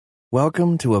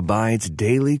Welcome to Abide's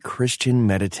Daily Christian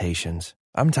Meditations.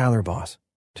 I'm Tyler Boss.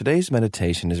 Today's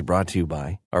meditation is brought to you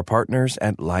by our partners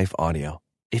at Life Audio.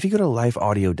 If you go to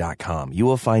lifeaudio.com, you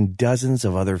will find dozens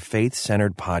of other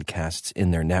faith-centered podcasts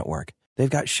in their network. They've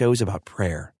got shows about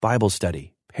prayer, Bible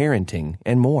study, parenting,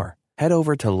 and more. Head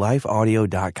over to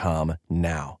lifeaudio.com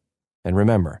now. And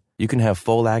remember, you can have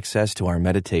full access to our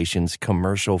meditations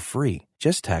commercial-free.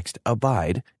 Just text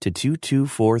ABIDE to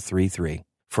 22433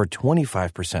 for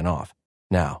 25% off.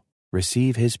 Now,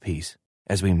 receive His peace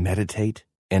as we meditate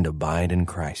and abide in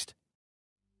Christ.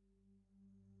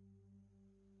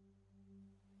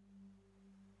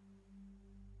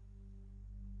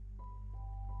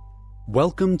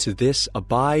 Welcome to this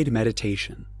Abide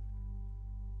meditation.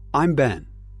 I'm Ben.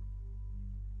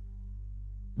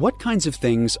 What kinds of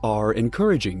things are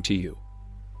encouraging to you?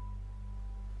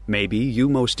 Maybe you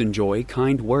most enjoy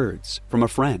kind words from a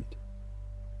friend,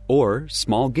 or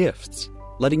small gifts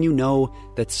letting you know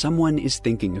that someone is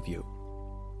thinking of you.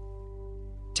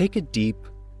 Take a deep,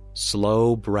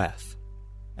 slow breath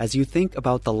as you think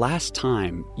about the last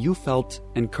time you felt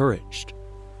encouraged.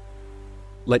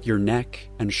 Let your neck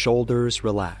and shoulders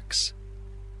relax.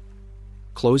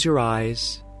 Close your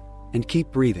eyes and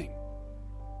keep breathing.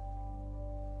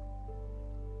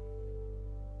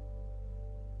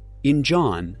 In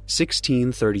John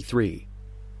 16:33,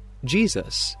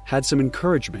 Jesus had some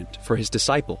encouragement for his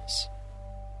disciples.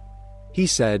 He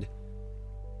said,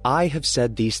 "I have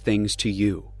said these things to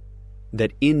you,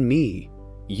 that in me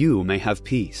you may have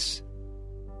peace.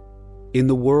 In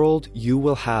the world you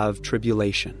will have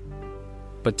tribulation,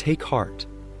 but take heart,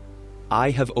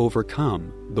 I have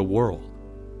overcome the world."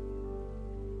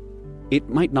 It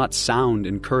might not sound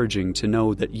encouraging to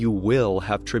know that you will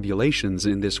have tribulations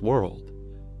in this world,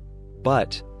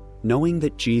 but knowing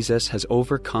that Jesus has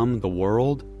overcome the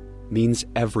world means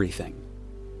everything.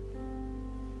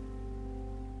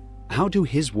 How do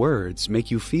his words make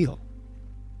you feel?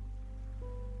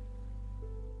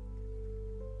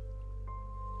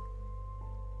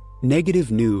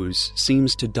 Negative news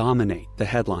seems to dominate the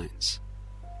headlines.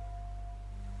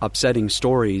 Upsetting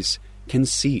stories can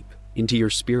seep into your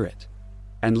spirit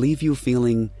and leave you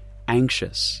feeling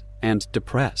anxious and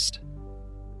depressed.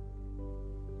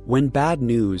 When bad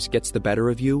news gets the better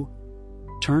of you,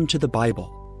 turn to the Bible,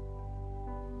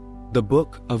 the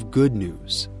book of good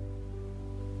news.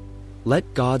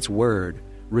 Let God's word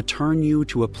return you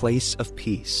to a place of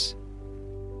peace.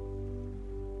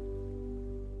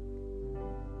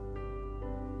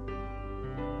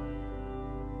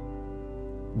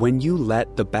 When you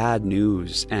let the bad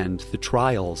news and the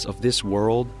trials of this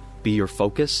world be your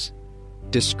focus,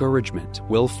 discouragement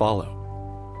will follow.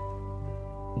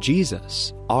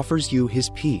 Jesus offers you his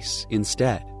peace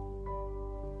instead.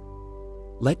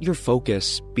 Let your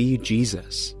focus be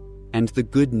Jesus and the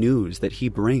good news that he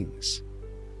brings.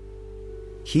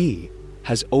 He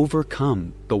has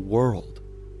overcome the world.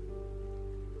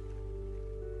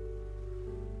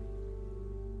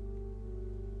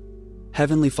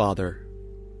 Heavenly Father,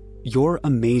 your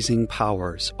amazing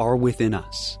powers are within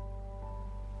us.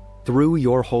 Through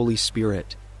your Holy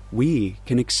Spirit, we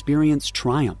can experience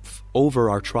triumph over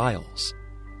our trials,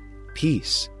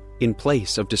 peace in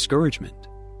place of discouragement.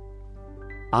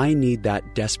 I need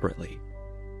that desperately.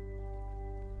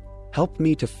 Help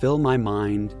me to fill my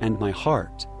mind and my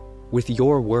heart with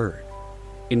your word,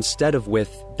 instead of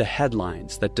with the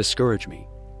headlines that discourage me.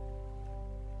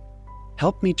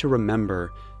 Help me to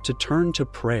remember to turn to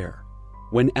prayer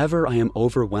whenever I am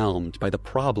overwhelmed by the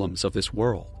problems of this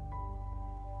world.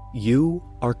 You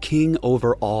are King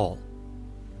over all,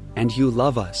 and you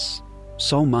love us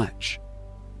so much.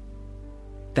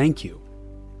 Thank you.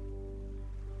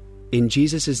 In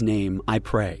Jesus' name I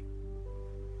pray.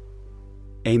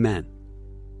 Amen.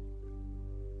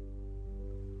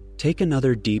 Take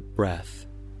another deep breath.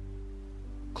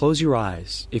 Close your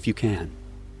eyes if you can,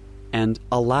 and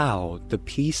allow the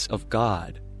peace of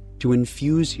God to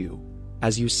infuse you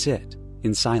as you sit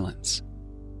in silence.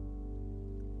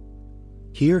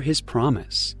 Hear his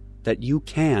promise that you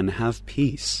can have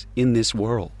peace in this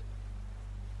world.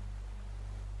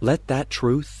 Let that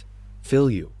truth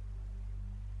fill you.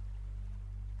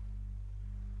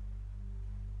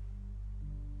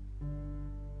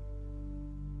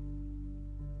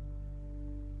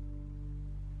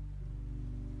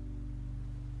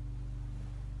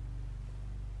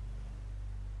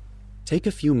 Take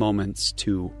a few moments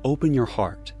to open your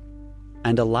heart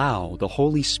and allow the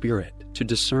Holy Spirit to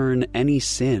discern any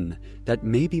sin that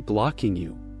may be blocking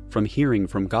you from hearing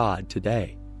from God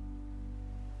today.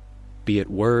 Be it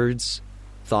words,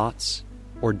 thoughts,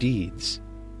 or deeds,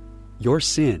 your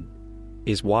sin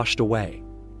is washed away.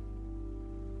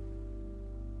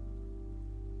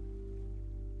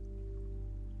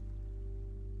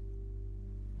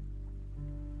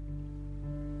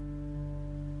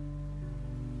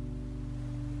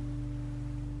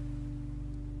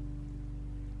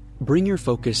 Bring your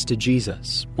focus to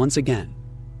Jesus once again.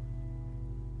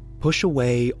 Push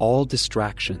away all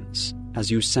distractions as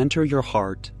you center your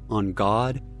heart on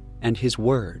God and His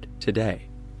Word today.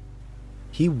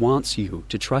 He wants you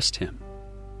to trust Him,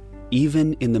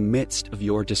 even in the midst of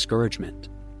your discouragement.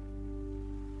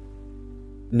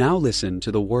 Now listen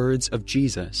to the words of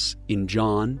Jesus in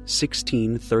John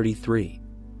 16:33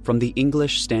 from the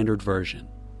English Standard Version.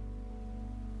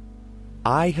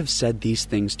 I have said these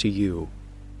things to you,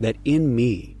 that in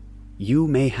me you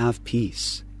may have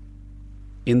peace.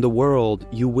 In the world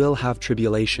you will have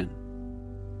tribulation,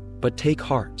 but take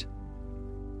heart.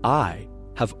 I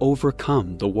have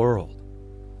overcome the world.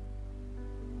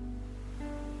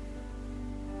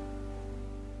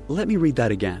 Let me read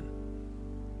that again.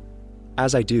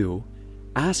 As I do,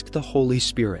 ask the Holy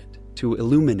Spirit to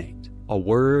illuminate a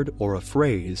word or a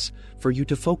phrase for you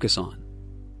to focus on.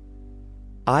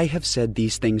 I have said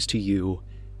these things to you,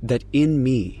 that in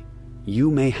me you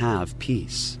may have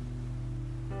peace.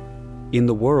 In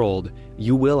the world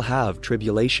you will have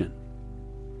tribulation,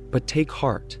 but take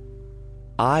heart.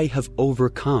 I have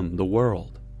overcome the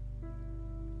world.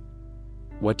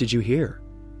 What did you hear?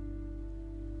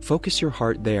 Focus your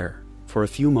heart there for a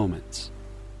few moments.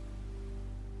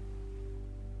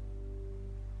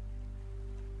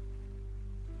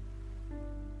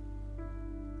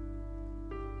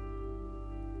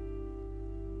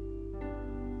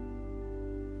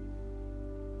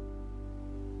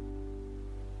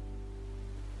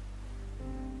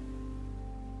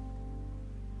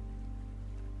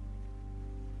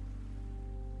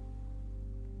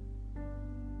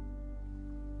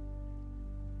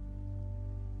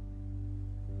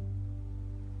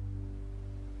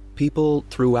 People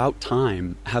throughout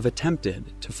time have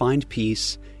attempted to find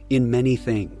peace in many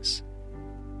things.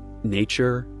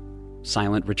 Nature,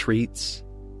 silent retreats,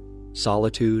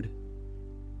 solitude,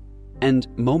 and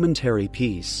momentary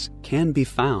peace can be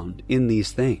found in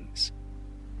these things.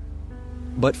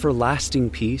 But for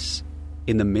lasting peace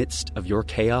in the midst of your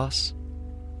chaos,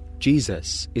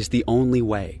 Jesus is the only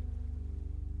way.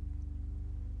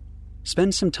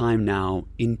 Spend some time now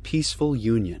in peaceful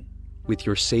union with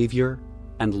your Savior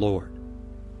and Lord.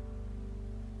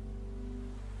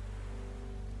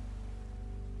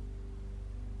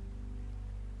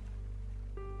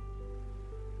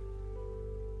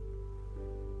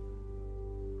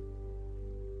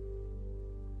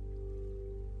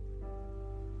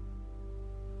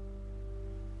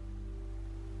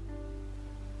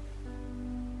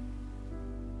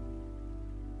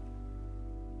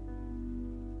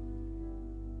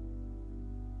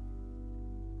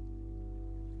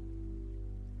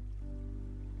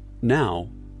 Now,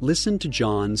 listen to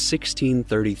John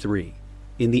 16:33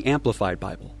 in the Amplified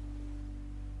Bible.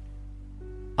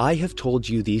 I have told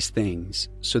you these things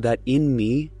so that in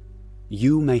me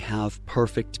you may have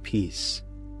perfect peace.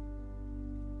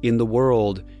 In the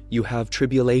world you have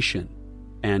tribulation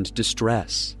and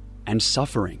distress and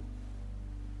suffering.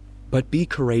 But be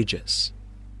courageous,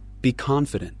 be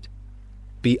confident,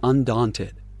 be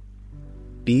undaunted,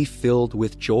 be filled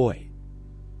with joy.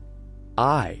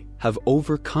 I have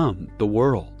overcome the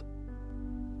world.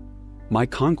 My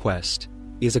conquest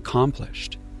is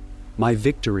accomplished, my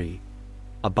victory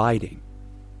abiding.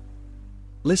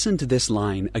 Listen to this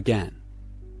line again.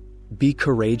 Be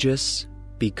courageous,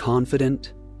 be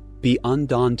confident, be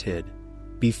undaunted,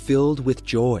 be filled with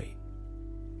joy.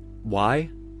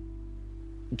 Why?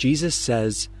 Jesus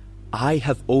says, I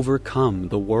have overcome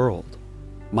the world.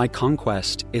 My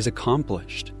conquest is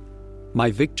accomplished,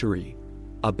 my victory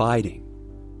abiding.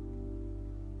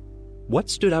 What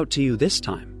stood out to you this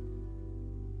time?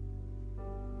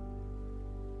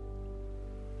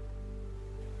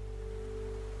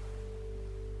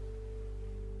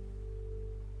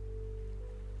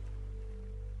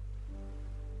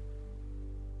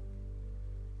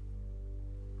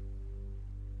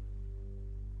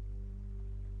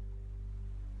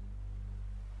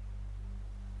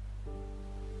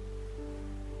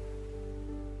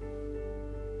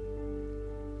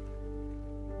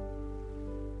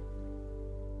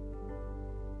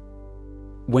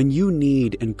 When you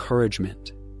need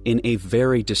encouragement in a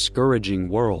very discouraging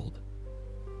world,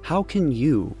 how can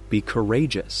you be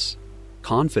courageous,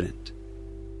 confident,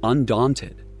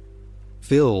 undaunted,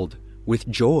 filled with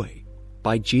joy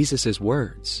by Jesus'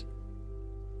 words?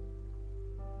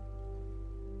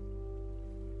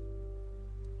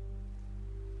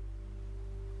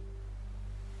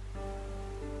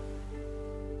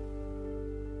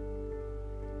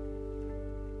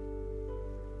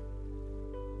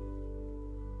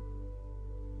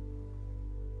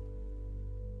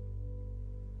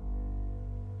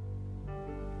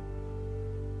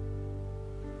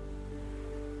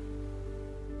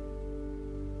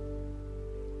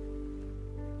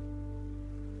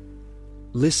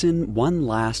 Listen one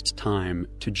last time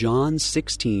to John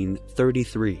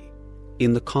 16:33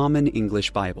 in the Common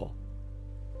English Bible.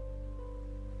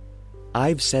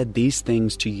 I've said these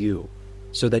things to you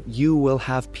so that you will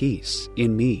have peace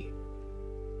in me.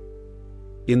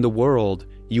 In the world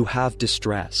you have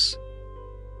distress,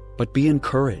 but be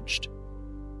encouraged.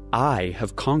 I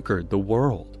have conquered the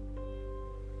world.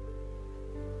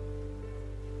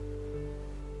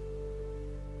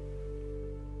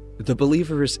 The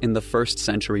believers in the first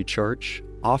century church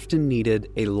often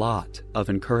needed a lot of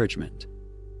encouragement.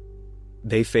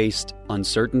 They faced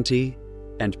uncertainty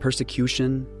and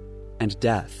persecution and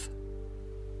death.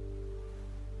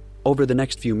 Over the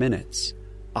next few minutes,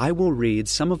 I will read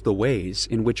some of the ways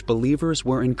in which believers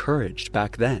were encouraged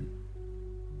back then.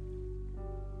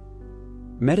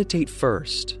 Meditate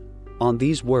first on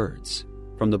these words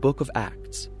from the book of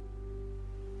Acts.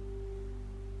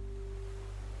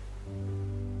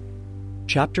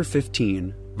 Chapter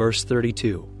 15, verse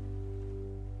 32.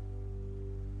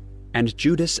 And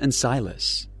Judas and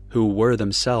Silas, who were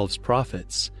themselves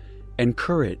prophets,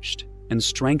 encouraged and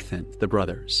strengthened the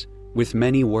brothers with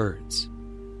many words.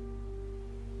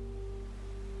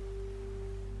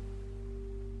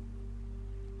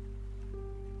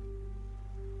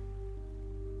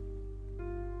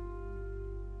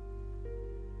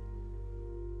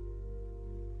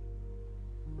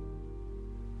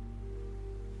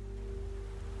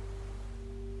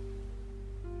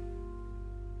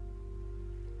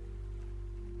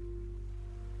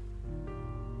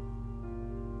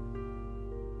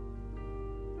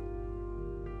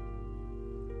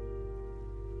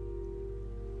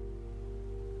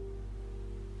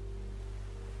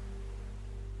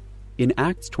 In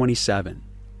Acts 27,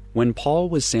 when Paul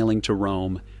was sailing to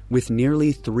Rome with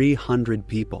nearly 300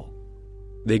 people,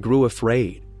 they grew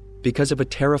afraid because of a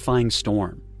terrifying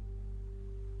storm.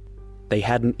 They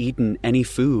hadn't eaten any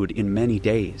food in many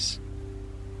days.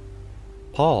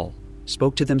 Paul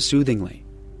spoke to them soothingly,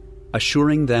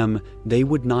 assuring them they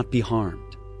would not be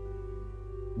harmed.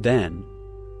 Then,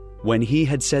 when he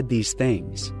had said these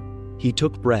things, he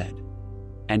took bread,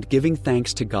 and giving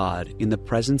thanks to God in the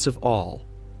presence of all,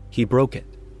 he broke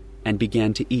it and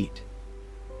began to eat.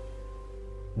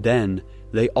 Then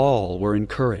they all were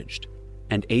encouraged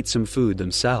and ate some food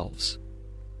themselves.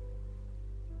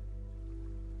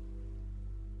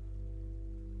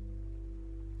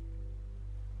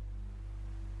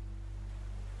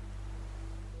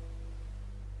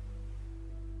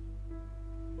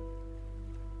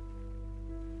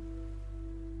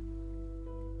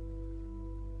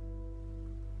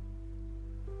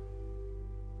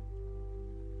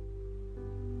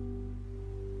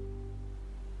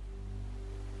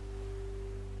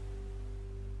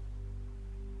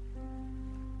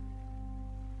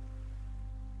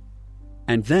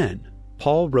 And then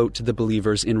Paul wrote to the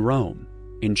believers in Rome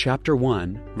in chapter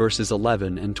 1, verses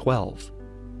 11 and 12.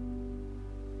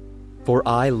 For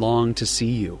I long to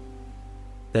see you,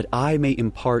 that I may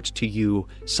impart to you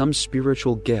some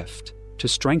spiritual gift to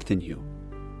strengthen you.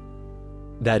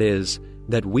 That is,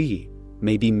 that we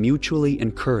may be mutually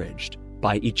encouraged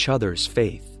by each other's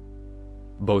faith,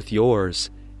 both yours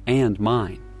and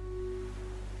mine.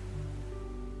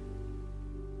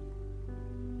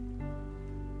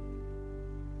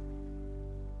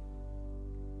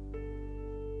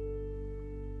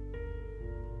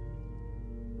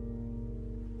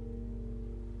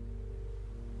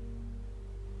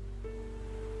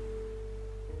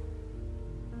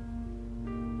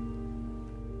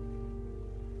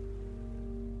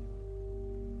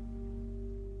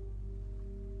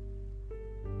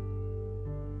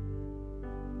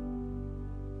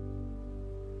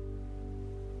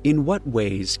 In what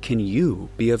ways can you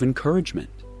be of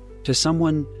encouragement to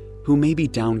someone who may be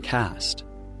downcast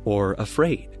or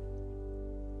afraid?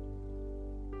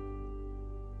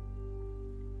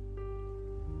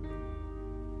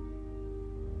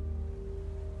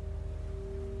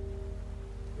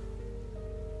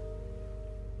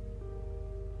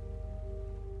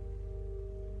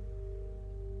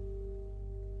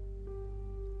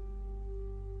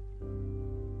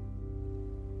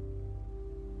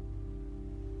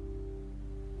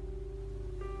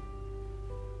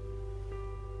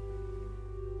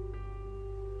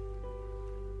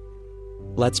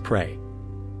 Let's pray.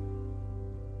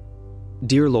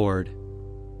 Dear Lord,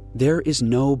 there is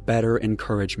no better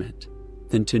encouragement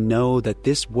than to know that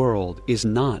this world is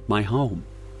not my home.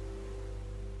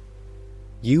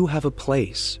 You have a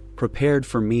place prepared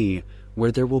for me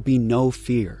where there will be no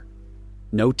fear,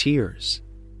 no tears,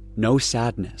 no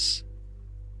sadness.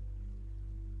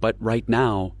 But right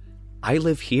now, I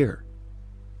live here,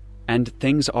 and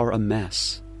things are a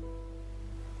mess.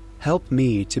 help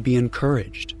me to be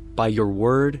encouraged by your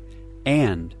word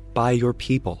and by your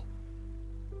people.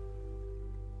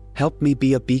 Help me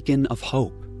be a beacon of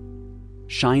hope,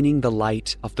 shining the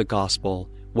light of the gospel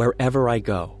wherever I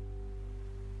go.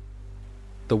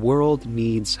 The world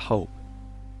needs hope.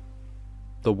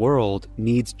 The world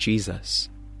needs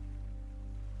Jesus.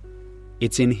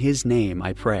 It's in His name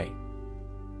I pray.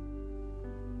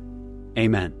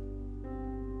 Amen.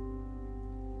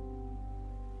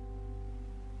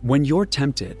 When you're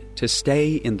tempted to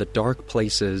stay in the dark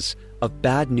places of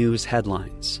bad news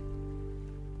headlines,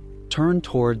 turn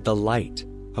toward the light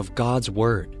of God's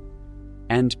Word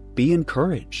and be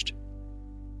encouraged.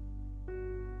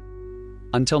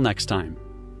 Until next time,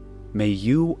 may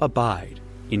you abide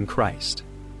in Christ.